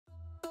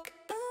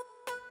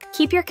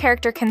Keep your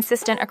character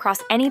consistent across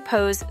any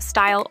pose,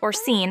 style, or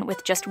scene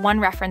with just one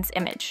reference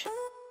image.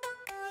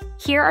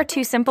 Here are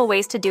 2 simple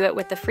ways to do it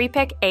with the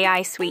Freepik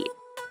AI Suite.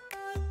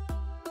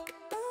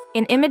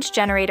 In Image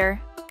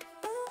Generator,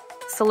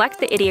 select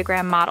the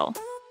Ideogram model.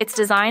 It's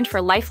designed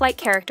for lifelike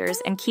characters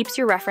and keeps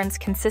your reference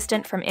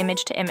consistent from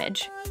image to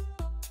image.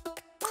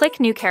 Click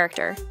New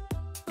Character,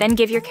 then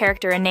give your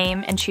character a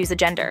name and choose a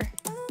gender.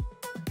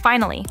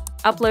 Finally,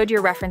 upload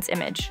your reference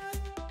image.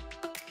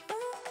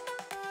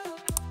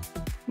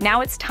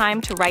 Now it's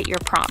time to write your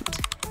prompt.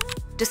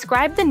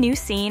 Describe the new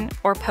scene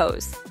or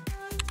pose.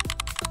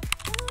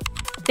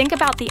 Think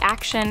about the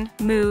action,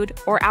 mood,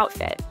 or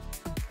outfit.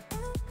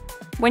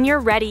 When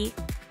you're ready,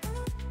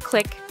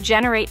 click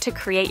Generate to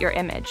create your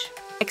image.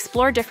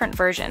 Explore different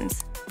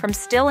versions, from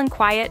still and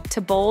quiet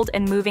to bold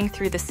and moving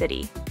through the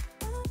city.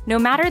 No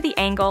matter the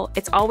angle,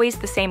 it's always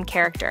the same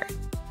character.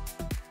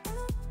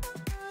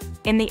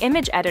 In the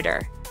image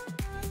editor,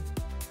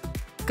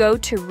 go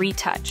to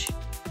Retouch.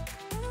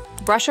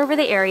 Brush over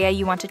the area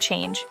you want to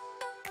change,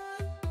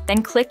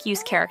 then click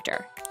Use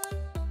Character.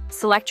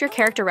 Select your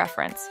character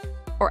reference,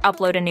 or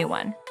upload a new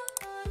one.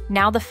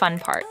 Now the fun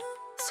part.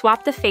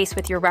 Swap the face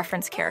with your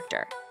reference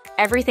character.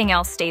 Everything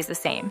else stays the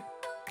same.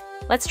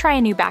 Let's try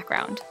a new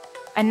background.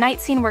 A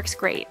night scene works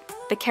great.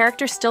 The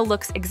character still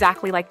looks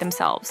exactly like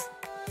themselves.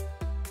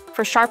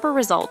 For sharper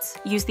results,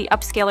 use the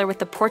upscaler with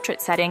the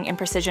portrait setting in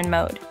precision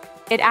mode.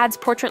 It adds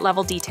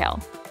portrait-level detail.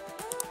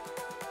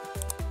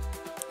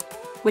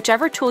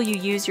 Whichever tool you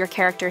use, your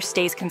character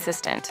stays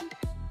consistent.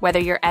 Whether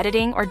you're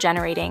editing or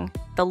generating,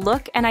 the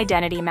look and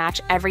identity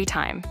match every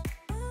time.